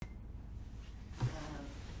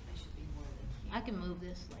I can move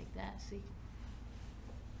this like that, see?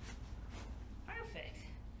 Perfect.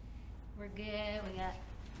 We're good. We got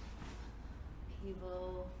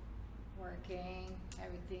people working,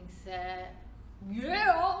 everything set.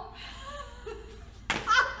 Yeah!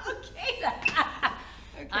 Okay.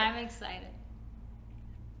 Okay. I'm excited.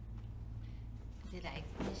 Did I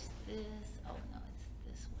push this? Oh no, it's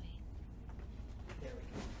this way. There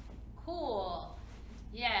we go. Cool.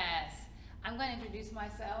 Yes. I'm going to introduce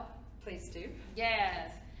myself. Please do.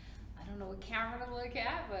 Yes. I don't know what camera to look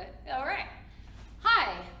at, but all right.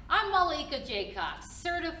 Hi, I'm Malika Jaycox,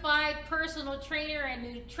 certified personal trainer and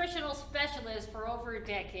nutritional specialist for over a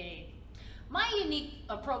decade. My unique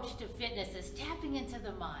approach to fitness is tapping into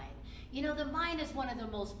the mind. You know, the mind is one of the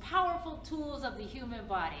most powerful tools of the human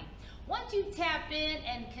body. Once you tap in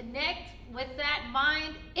and connect with that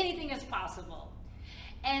mind, anything is possible.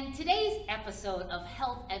 And today's episode of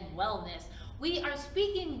Health and Wellness, we are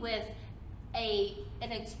speaking with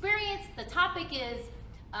an experience. The topic is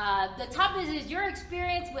your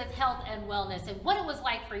experience with health and wellness and what it was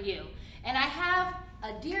like for you. And I have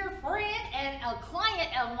a dear friend and a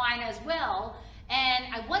client of mine as well.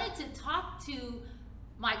 And I wanted to talk to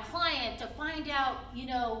my client to find out, you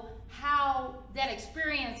know, how that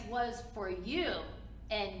experience was for you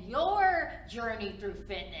and your journey through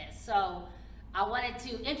fitness. So I wanted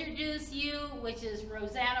to introduce you, which is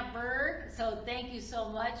Rosanna Berg. So thank you so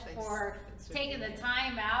much for taking the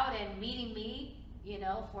time out and meeting me, you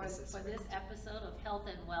know, for this episode of Health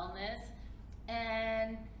and Wellness.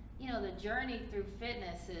 And, you know, the journey through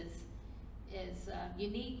fitness is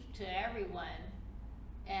unique to everyone.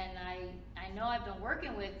 And I know I've been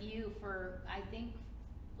working with you for, I think,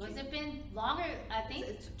 has it been longer? I think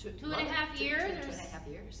It's two and a half years? Two and a half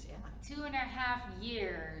years, yeah. 2.5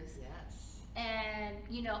 years. Yes. And,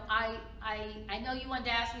 you know, I know you wanted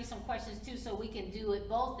to ask me some questions too, so we can do it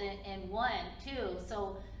both in one too.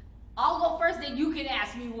 So I'll go first, then you can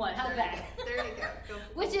ask me one. How's that? There you go.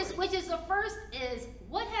 Which is the first is,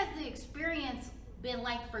 what has the experience been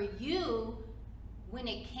like for you when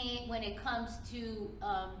it comes to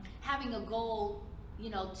having a goal, you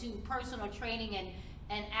know, to personal training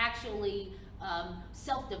and actually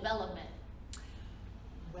self-development?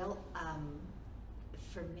 Well,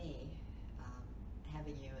 for me,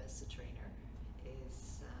 having you as a trainer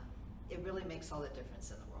is, it really makes all the difference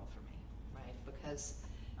in the world for me, right? Because,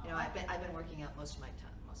 you know, I've been working out most of my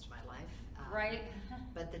life. Right.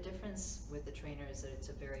 But the difference with the trainer is that it's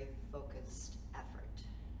a very focused effort,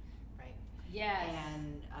 right? Yes.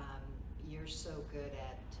 And you're so good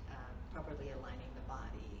at properly aligning the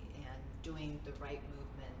body and doing the right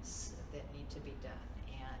movements that need to be done.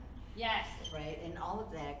 And Yes. right, and all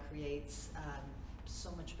of that creates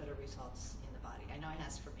so much better results in the body. I know it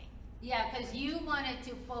has for me. Yeah, because you wanted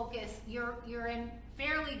to focus. You're in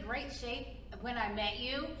fairly great shape when I met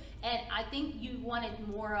you, and I think you wanted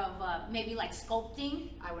more of maybe like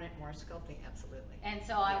sculpting. I wanted more sculpting, absolutely. And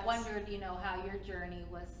so I Yes. wondered, you know, how your journey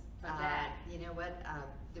was for that. You know what?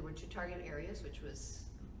 There were two target areas, which was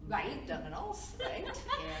Right. abdominals, right?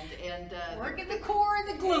 and Working the core and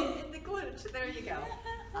the glute. And the glute. There you go.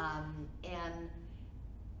 And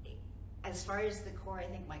as far as the core, I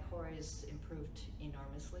think my core is improved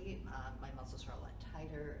enormously. My muscles are a lot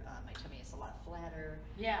tighter. My tummy is a lot flatter.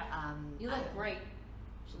 Yeah. You look great.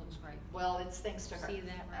 She looks great. Well, it's thanks to her. See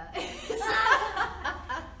that, right?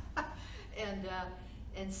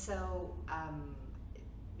 And so,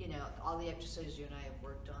 you know, all the exercises you and I have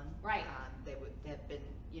worked on, Right. They have been,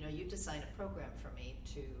 you know, you designed a program for me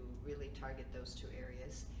to really target those two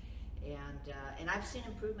areas, and I've seen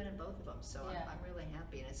improvement in both of them. So Yeah. I'm really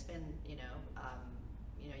happy, and it's been, you know,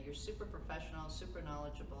 you're super professional, super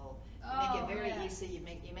knowledgeable. You make it very yeah. easy. You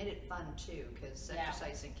made it fun too, because Yeah.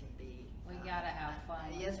 exercising can be. We gotta have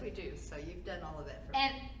fun. Yes, we do. So you've done all of that for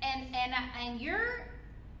me. And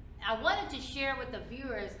I wanted to share with the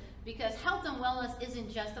viewers, because health and wellness isn't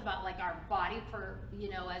just about like our body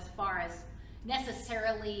as far as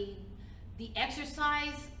necessarily the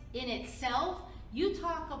exercise in itself. You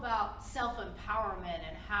talk about self-empowerment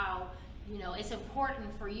and how, you know, it's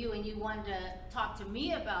important for you, and you wanted to talk to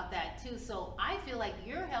me about that too. So I feel like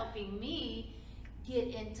you're helping me get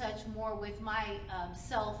in touch more with my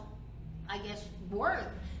self, I guess,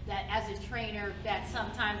 worth, that as a trainer, that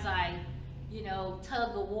sometimes I, you know,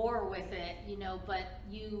 tug a war with it, you know, but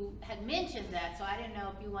you had mentioned that, so I didn't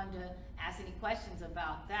know if you wanted to ask any questions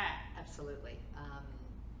about that. Absolutely.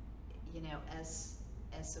 You know, as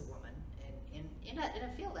a woman in a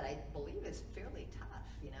field that I believe is fairly tough,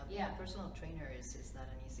 you know, being Yeah. a personal trainer is not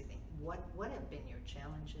an easy thing. What have been your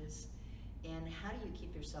challenges, and how do you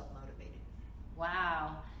keep yourself motivated?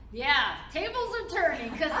 Wow. Yeah, tables are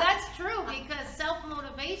turning because that's true. Because self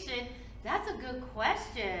motivation, that's a good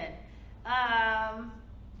question. Um,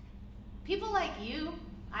 People like you,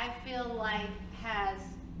 I feel like, has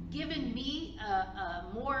given me a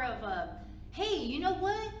more of a, hey, you know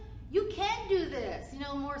what? You can do this. You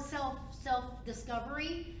know, more self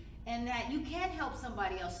discovery, and that you can help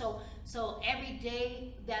somebody else. So every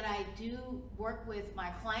day that I do work with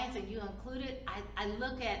my clients, and you included, I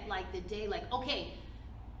look at like the day like, okay,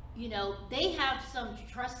 you know, they have some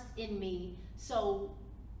trust in me, so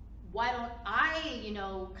why don't I, you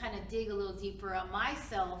know, kind of dig a little deeper on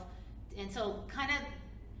myself? And so kind of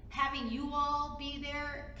having you all be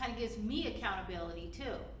there kind of gives me accountability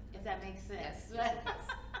too, if that makes sense. Yes, it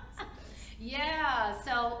does. Yeah,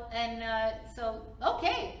 so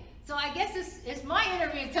okay, so I guess it's my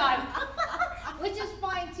interview time, which is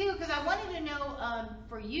fine too, because I wanted to know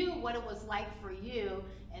for you what it was like for you,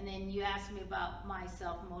 and then you asked me about my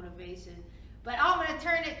self-motivation. But I'm going to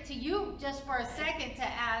turn it to you just for a second to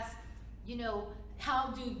ask, you know, how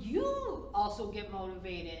do you also get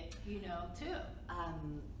motivated, you know, too?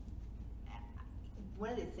 One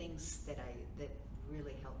of the things that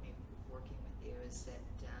really helped me working with you is that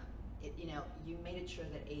you know, you made it sure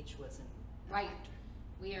that age wasn't a Right. factor.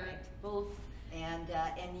 We are Right. both. And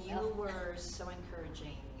you Well. were so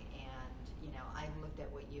encouraging, and you know, I looked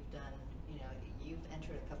at what you've done. You know, you've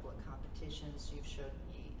entered a couple of competitions. You've showed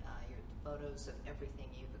me your photos of everything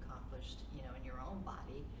you've accomplished, you know, in your own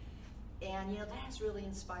body, and you know that has really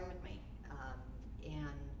inspired me.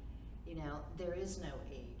 And you know, there is no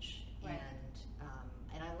age, Right.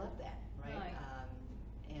 and I love that, right? Right.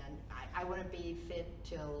 And I want to be fit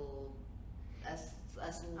till as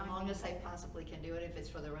long as I possibly can do it. If it's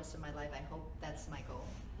for the rest of my life, I hope that's my goal.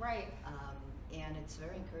 Right. And it's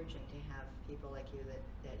very encouraging to have people like you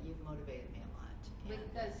that you've motivated me a lot.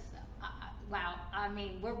 And Because, wow, I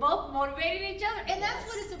mean, we're both motivating each other, and that's Yes.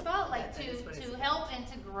 what it's about, like That is what it's to about. help and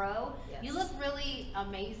to grow. Yes. You look really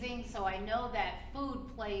amazing, so I know that food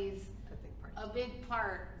plays a big part. a big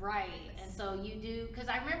part, right? Yes. And so you do, because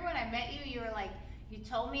I remember when I met you, you were like, you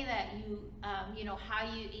told me that you know, how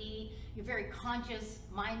you eat, you're very conscious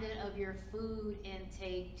minded of your food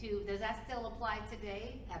intake too. Does that still apply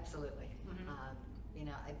today? Absolutely. Mhm. You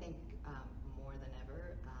know, I think more than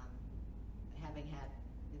ever, having had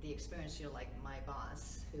the experience, you know, like my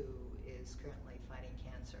boss, who is currently fighting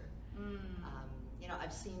cancer. You know,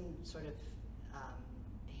 I've seen sort of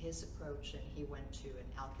his approach, and he went to an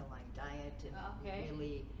alkaline diet and Okay.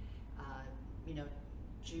 really, you know,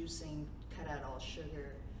 juicing, cut out all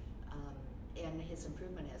sugar, and his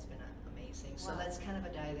improvement has been amazing. So Wow. that's kind of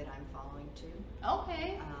a diet that I'm following too.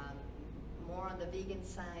 Okay. More on the vegan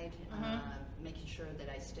side, Mhm. making sure that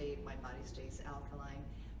my body stays alkaline,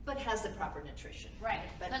 but has the proper nutrition. Right.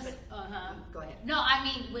 But, 'Cause- uh-huh. go ahead. No, I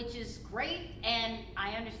mean, which is great, and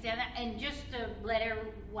I understand that. And just to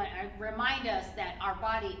remind us that our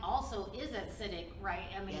body also is acidic, right?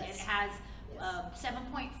 I mean, Yes. it has Yes.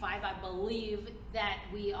 7.5, I believe, that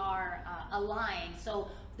we are aligned. So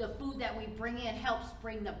the food that we bring in helps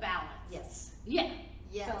bring the balance. Yes. Yeah.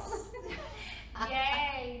 Yes. So-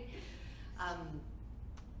 Yay.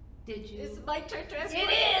 Did you? It's my turn to ask It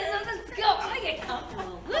questions. is. Let's go. I get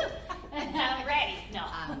comfortable. Woo. I'm ready. No.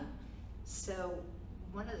 So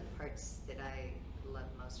one of the parts that I love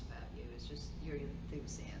most about you is just your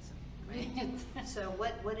enthusiasm, right? So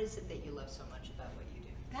what is it that you love so much about what you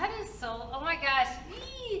do? That is so. Oh my gosh.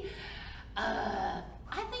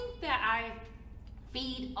 I think that I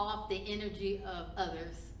feed off the energy of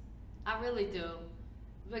others. I really do.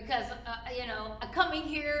 Because, you know, coming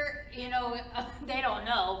here, you know, they don't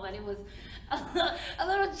know, but it was a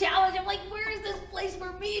little challenge. I'm like, where is this place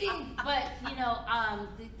we're meeting? But, you know,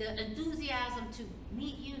 the enthusiasm to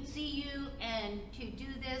meet you, see you, and to do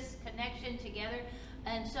this connection together.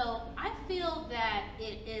 And so I feel that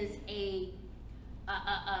it is a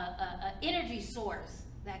energy source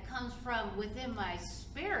that comes from within my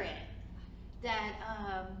spirit that,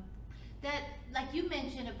 like you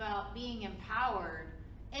mentioned about being empowered.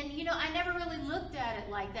 And you know, I never really looked at it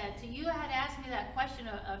like that. So you had asked me that question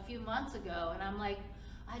a few months ago, and I'm like,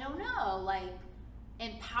 I don't know, like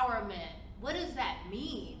empowerment. What does that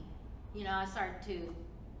mean? You know, I started to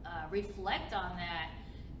reflect on that,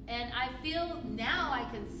 and I feel now I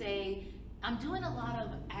can say I'm doing a lot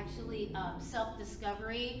of actually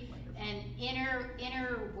self-discovery and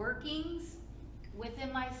inner workings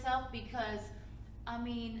within myself, because I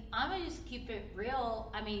mean, I'm gonna just keep it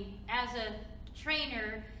real. I mean, as a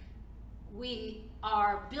trainer, we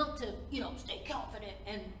are built to, you know, stay confident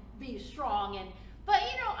and be strong, but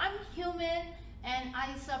you know, I'm human, and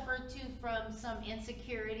I suffer too from some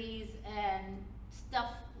insecurities, and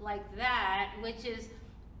stuff like that, which is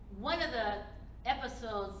one of the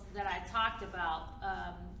episodes that I talked about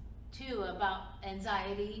too, about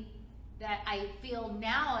anxiety, that I feel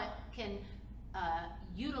now it can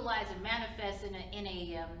utilize and manifest in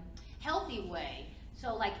a healthy way.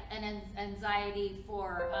 So like an anxiety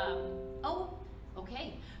for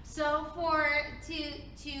okay. So for to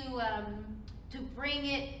bring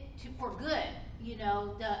it to for good, you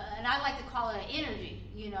know, and I like to call it an energy,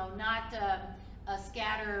 you know, not a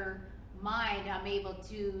scatter mind. I'm able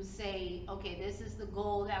to say, okay, this is the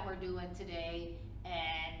goal that we're doing today,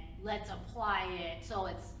 and let's apply it so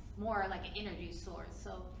it's more like an energy source.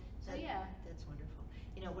 So yeah. That's wonderful.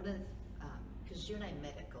 You know, one of the, because you and I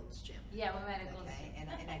met at Gold's Gym. Yeah, we met at Gold's Okay, Gym.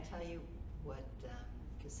 and I tell you what,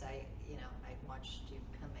 because I watched you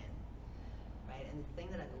come in, right? And the thing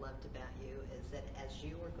that I loved about you is that as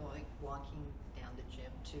you were walking down the gym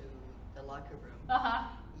to the locker room,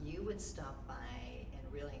 you would stop by and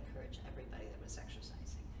really encourage everybody that was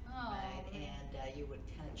exercising, Oh, right? man. And you would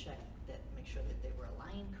kind of make sure that they were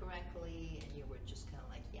aligned correctly, and you were just kind of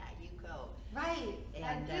like, yeah, you go. Right. And,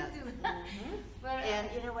 I did do that. But, And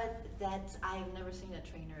you know what? I've never seen a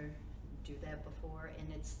trainer do that before, and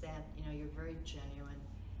it's that, you know, you're very genuine.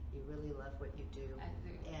 You really love what you do. I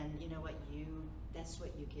do. And you know what? That's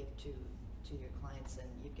what you give to your clients, and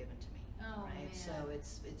you've given to me. Oh, right? man. So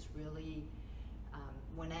it's really,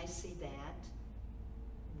 when I see that,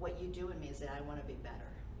 what you do in me is that I want to be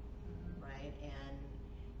better, Mhm. right?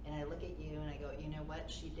 And I look at you and I go, you know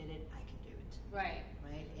what? She did it. I can do it. Right.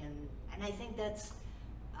 Right? And I think that's,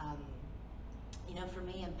 you know, for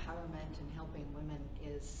me, empowerment and helping women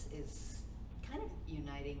is kind of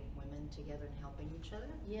uniting women together and helping each other.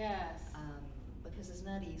 Yes. Because it's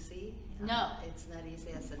not easy. No. It's not easy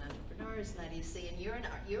as an entrepreneur. It's not easy, and you're an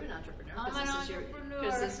entrepreneur. I'm an entrepreneur.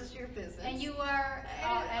 Because this is your business. And you are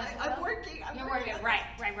as I'm well? working. You're working.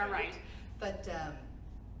 Right. But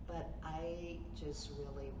I just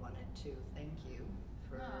really wanted to thank you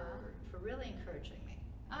for really encouraging me.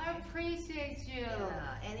 I appreciate you.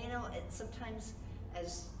 Yeah, and you know, sometimes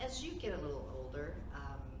as you get a little older,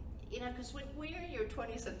 you know, because when you're in your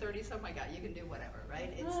 20s and 30s, oh my God, you can do whatever,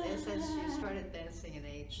 right? It's as you start advancing in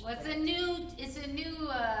age. Well, it's a new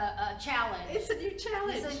challenge. It's a new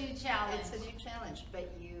challenge. It's a new challenge. It's a new challenge, but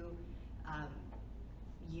you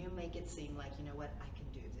make it seem like, you know what, I can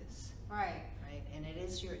do this, Right. right? And it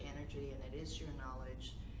is your energy and it is your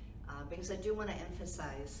knowledge, because I do want to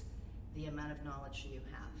emphasize the amount of knowledge you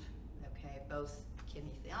have, okay? Both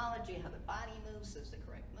kinesiology, how the body moves, is the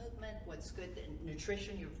correct movement, what's good, and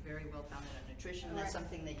nutrition, you're very well founded on nutrition, and that's Right.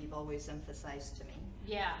 something that you've always emphasized to me,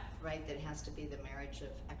 Yeah, right? That it has to be the marriage of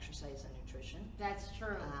exercise and nutrition. that's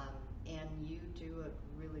true. And you do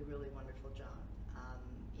a really, really wonderful job.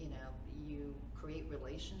 You know, you create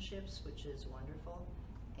relationships, which is wonderful,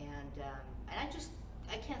 and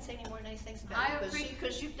I can't say any more nice things I about you appreciate-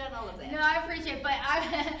 because you've done all of that. No, I appreciate it, but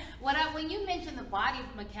when you mentioned the body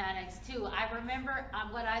mechanics too, I remember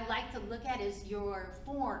what I like to look at is your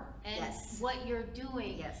form and Yes. what you're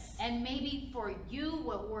doing. Yes. And maybe for you,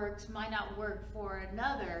 what works might not work for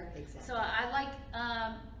another. Exactly. So I like,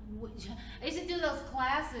 I used to do those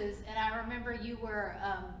classes, and I remember you were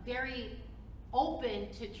very open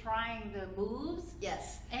to trying the moves.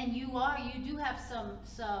 Yes. And you do have some,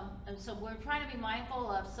 we're trying to be mindful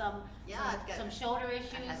of some shoulder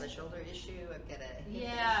issues. I have a shoulder issue. I've got a hip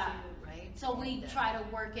Yeah. issue, right? So we And, try to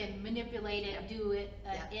work and manipulate it and do it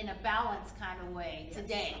Yep. in a balanced kind of way Yes.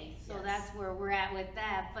 today. So Yes. that's where we're at with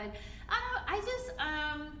that. But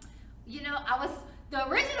the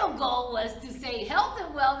original goal was to say health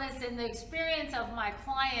and wellness and the experience of my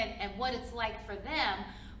client and what it's like for them.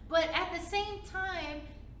 But at the same time,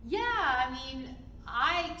 yeah, I mean,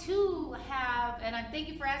 I too have, and I thank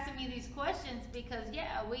you for asking me these questions because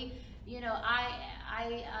yeah, I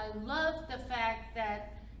love the fact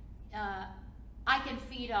that I can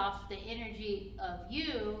feed off the energy of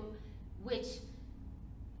you, which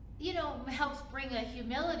helps bring a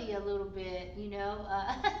humility a little bit,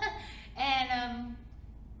 and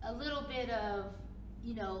a little bit of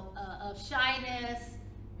of shyness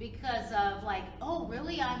because of like, oh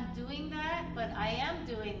really, I'm doing that, but I am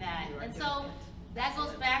doing that, You are and doing so it. that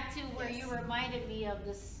goes back to where Yes. you reminded me of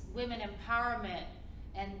this women empowerment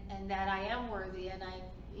and that I am worthy, and I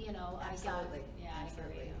Absolutely. I hear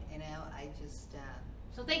Absolutely. you. I just.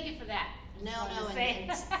 So thank you for that. Just No, wanted to no, say.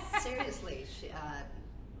 and seriously,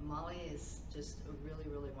 Molly is just a really,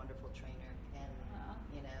 really wonderful trainer,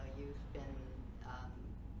 and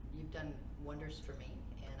you've done wonders for me,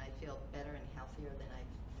 and I feel better and healthier than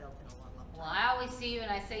I've felt in a long, long Well, time. I always see you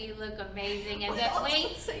and I say you look amazing. And Well, that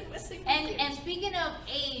way, same with you. and speaking of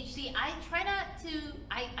age, see, I try not to.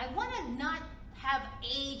 I want to not have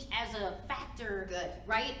age as a factor, Good.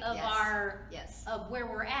 right? Of Yes. our Yes. of where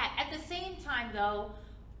we're at. At the same time, though,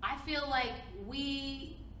 I feel like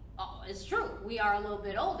it's true, we are a little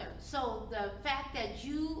bit older. So the fact that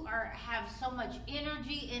you have so much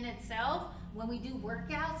energy in itself when we do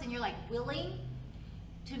workouts and you're like willing,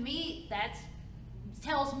 to me, that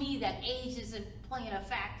tells me that age isn't playing a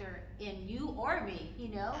factor in you or me, you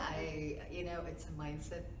know? It's a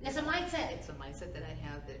mindset. It's a mindset. It's a mindset that I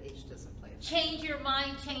have that age doesn't play a factor. Change your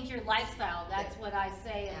mind, change your lifestyle. That's what I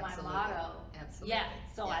say in Absolutely. my motto. Absolutely. Yeah,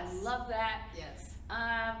 so I Yes. love that. Yes.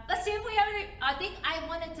 Let's see if we have any. I think I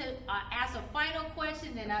wanted to ask a final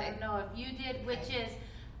question, and I Okay. don't know if you did, which Okay. is,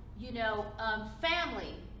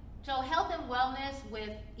 family. So health and wellness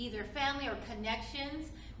with either family or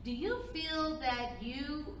connections. Do you feel that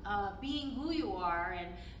you, being who you are,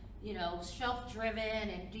 and self-driven,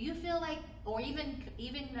 and do you feel like, or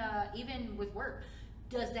even with work,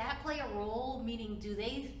 does that play a role? Meaning, do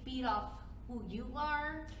they feed off who you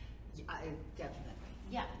are? Yeah, definitely.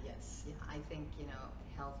 Yeah. Yes. Yeah. I think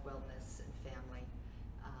health, wellness, and family.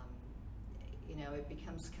 It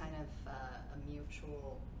becomes kind of a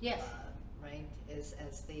mutual. Yes. Right. As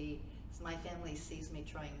my family sees me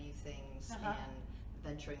trying new things Uh-huh. and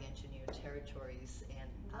venturing into new territories, and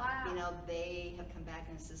Wow. they have come back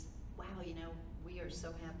and says, "Wow, we are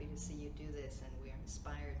so happy to see you do this, and we are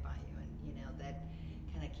inspired by you," and that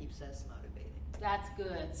kind of keeps us motivated. That's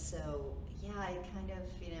good. So yeah, I kind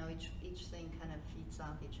of each thing kind of feeds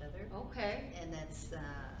off each other, Okay. and that's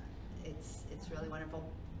it's really wonderful.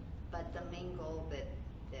 But the main goal that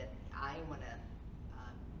I want to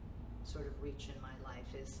sort of reach in my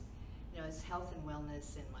life is is health and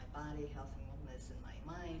wellness in my body, health and wellness in my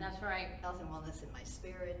mind, That's right. health and wellness in my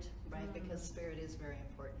spirit, right? Mhm. Because spirit is very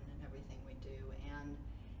important in everything we do,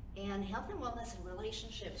 and health and wellness in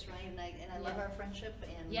relationships, right? And I love Yes. our friendship,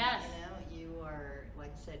 and Yes. you are,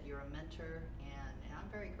 like I said, you're a mentor, and I'm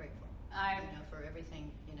very grateful, for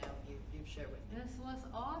everything you've shared with me. This was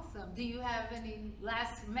awesome. Do you have any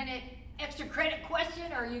last minute extra credit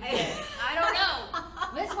question, or are you good? I don't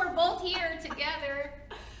know. Since we're both here together,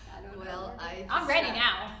 I don't know. I'm ready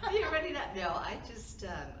now. You're ready now? No, I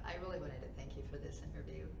really wanted to thank you for this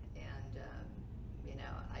interview, and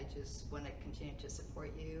I just want to continue to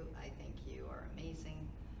support you. I think you are amazing,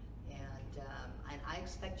 and I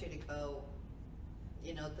expect you to go.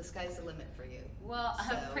 The sky's the limit for you. Well,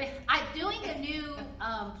 So- I'm doing a new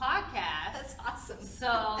podcast. That's awesome. So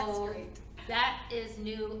That's great. that is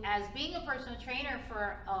new. As being a personal trainer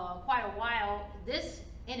for quite a while, this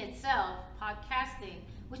in itself, podcasting,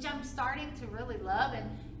 which I'm starting to really love, and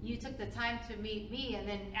you took the time to meet me and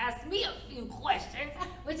then ask me a few questions,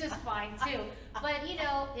 which is fine too. But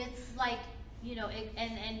it's like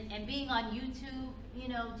and being on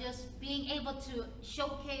YouTube, just being able to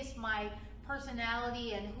showcase my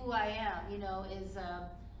personality and who I am,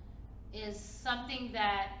 is something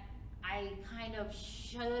that I kind of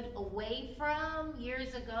showed away from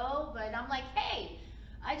years ago. But I'm like, hey,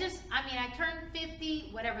 I turned 50,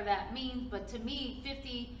 whatever that means. But to me,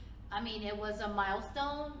 50, it was a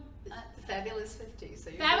milestone. Fabulous 50. So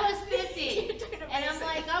you're Fabulous doing- 50. you're doing And I'm amazing.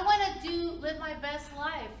 like, I want to live my best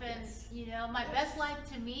life. And, Yes. my Yes. best life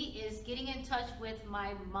to me is getting in touch with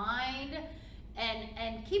my mind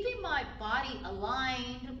and keeping my body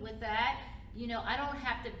aligned with that. I don't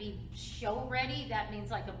have to be show ready. That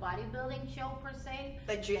means like a bodybuilding show per se.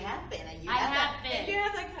 But you have been, and you I have been. You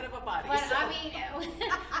have that kind of a body. But so. I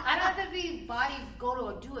don't have to be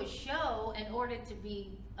do a show in order to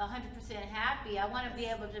be 100% happy. I want to be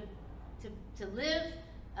able to live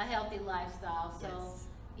a healthy lifestyle. So,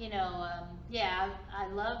 Yes. I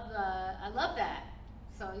love that.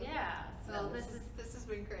 So yeah. So No, this this has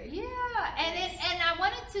been great. yeah, and Yes. and I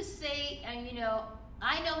wanted to say,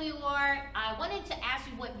 I know you are. I wanted to ask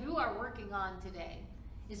you what you are working on today.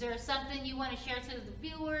 Is there something you want to share to the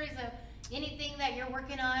viewers? Anything that you're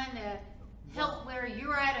working on to help where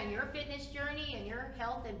you're at on your fitness journey and your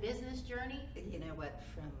health and business journey? You know what?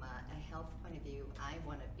 From a health point of view, I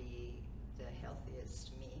want to be the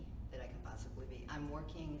healthiest me that I can possibly be. I'm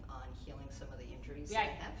working on healing some of the injuries that I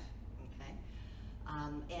Right. have. Okay.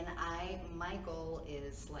 And my goal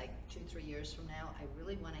is like 2-3 years from now, I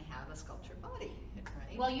really want to have a sculptured body,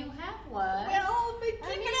 right? Well, you have one. Well, but I keep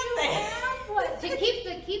mean, it you up there. have one. To keep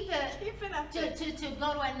the Keep it up there. to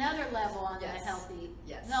go to another level on Yes. the healthy.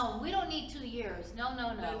 Yes. No, we don't need 2 years. No. No,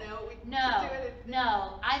 we No, can do it.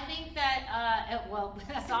 no. I think that, well,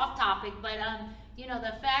 that's off topic, but, you know,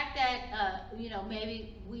 the fact that, you know,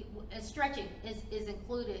 maybe stretching is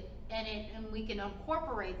included and we can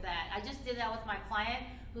incorporate that. I just did that with my client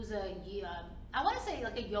who's I want to say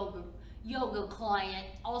like a yoga client.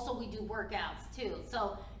 Also, we do workouts too.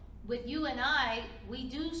 So with you and I, we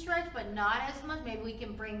do stretch, but not as much. Maybe we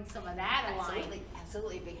can bring some of that along.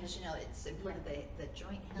 Absolutely, because you know it's important the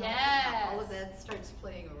joint health. Yes. All of that starts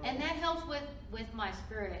playing a role. And that helps with my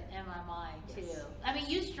spirit and my mind too. Yes. I mean,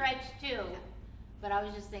 you stretch too, Yeah. but I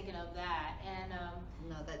was just thinking of that. And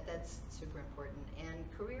no, that's super important. And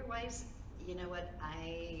career-wise, you know what?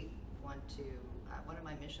 I want to. One of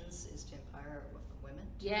my missions is to empower women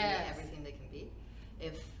to Yes. be everything they can be.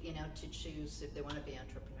 If you know, to choose if they want to be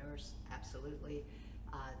entrepreneurs, absolutely.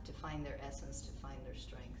 To find their essence, to find their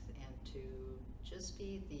strength, and to just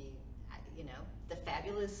be the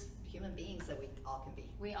fabulous human beings that we all can be.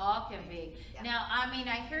 we all can be. Yeah. Now, I mean,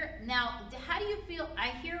 how do you feel?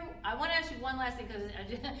 I want to ask you one last thing because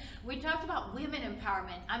we talked about women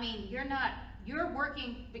empowerment. I mean, you're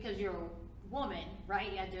working because you're a woman,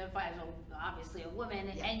 right? You identify as obviously a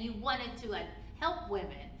woman, Yeah. and you wanted to help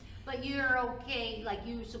women, but you're okay, like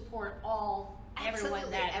you support everyone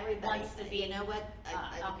Absolutely, that everybody. wants to be. You know what?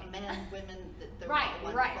 Okay. Men, women, they're Right,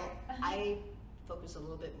 all right. wonderful. I focus a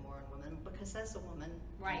little bit more on women because as a woman,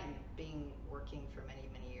 Right. and being working for many,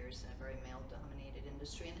 many years in a very male-dominated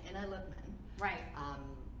industry, and I love men, Right.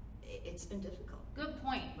 it's been difficult, Good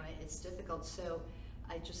point. right? It's difficult. So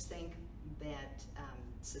I just think that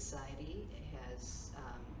society has,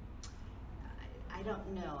 I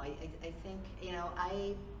don't know, I think, you know,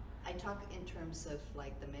 I talk in terms of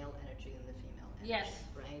like the male energy and the female energy, Yes.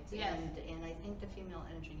 right? Yes. And I think the female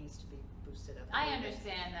energy needs to be boosted up. a I little bit.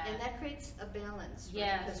 understand that. And that creates a balance, right?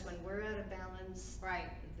 Yes. Because when we're out of balance, Right.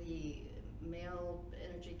 the male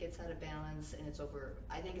energy gets out of balance, and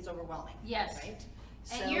I think it's overwhelming. Yes. Right.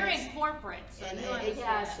 And So you're it's- in corporate, so and you yeah,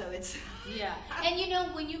 understand. so it's Yeah, and you know,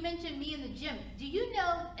 when you mentioned me in the gym, do you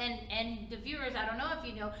know, and the viewers, I don't know if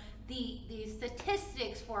you know, the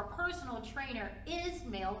statistics for a personal trainer is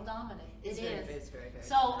male dominant. It's It very, is. it's very, very.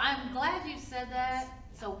 So I'm glad you said that.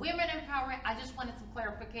 So women empowerment, I just wanted some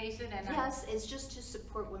clarification and Yes, it's just to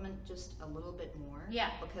support women just a little bit more.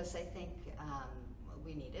 Yeah. Because I think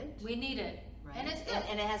we need it. we need it. Right. And it's good.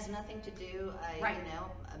 And it has nothing to do. Right. You know,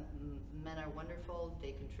 men are wonderful.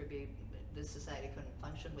 They contribute. This society couldn't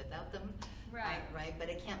function without them. Right. Right. But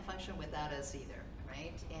it can't function without us either.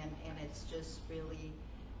 Right. And it's just really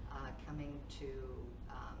coming to.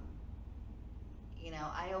 You know,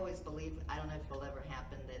 I always believe. I don't know if it'll ever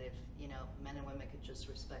happen that if men and women could just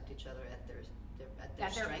respect each other at their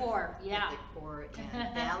strength, core, yeah. at their core,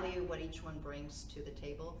 and value what each one brings to the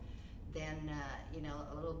table, then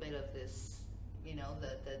a little bit of this,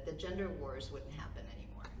 the gender wars wouldn't happen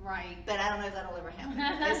anymore. Right. But I don't know if that'll ever happen.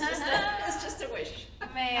 It's just a wish.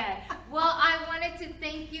 Man. Well, I wanted to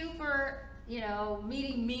thank you for,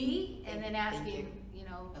 meeting me and then Thank asking, you.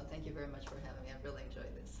 Oh, thank you very much for having me. I really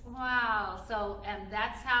enjoyed this. Wow. So, and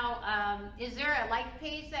that's how, is there a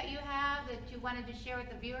page that you have that you wanted to share with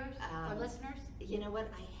the viewers or listeners? You know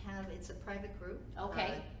what? It's a private group.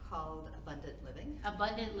 Okay. Called Abundant Living.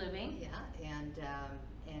 Abundant Living. Yeah,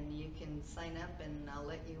 and you can sign up and I'll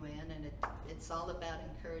let you in, and it's all about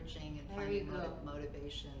encouraging and There you finding go.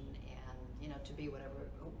 motivation and to be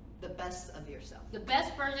the best of yourself. The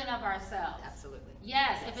best version of ourselves. Absolutely.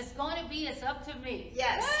 Yes, if it's going to be, it's up to me.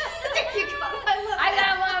 Yes. There you go. I love I that.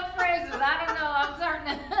 got a lot of phrases. I don't know. I'm starting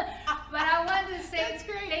to. But I wanted to say That's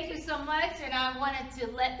great. thank you so much, and I wanted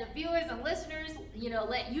to let the viewers and listeners,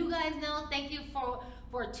 let you guys know. Thank you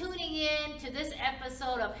for tuning in to this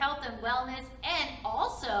episode of Health and Wellness, and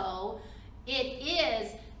also it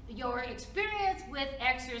is your experience with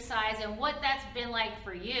exercise and what that's been like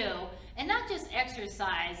for you, and not just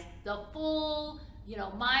exercise, the full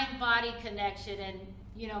mind-body connection. And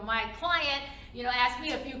my client asked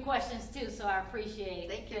me a few questions too, so I appreciate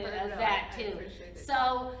Thank you very much. that I too. appreciate it.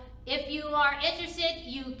 So if you are interested,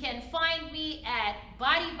 you can find me at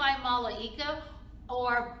Body by Malaika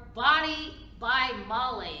or Body by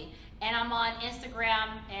Molly, and I'm on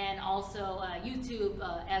Instagram and also YouTube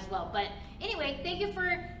as well. But anyway, thank you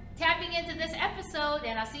for tapping into this episode,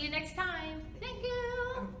 and I'll see you next time. Thank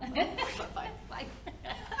you. Bye. Bye.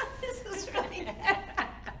 This is really.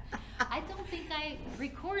 I don't think I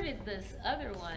recorded this other one.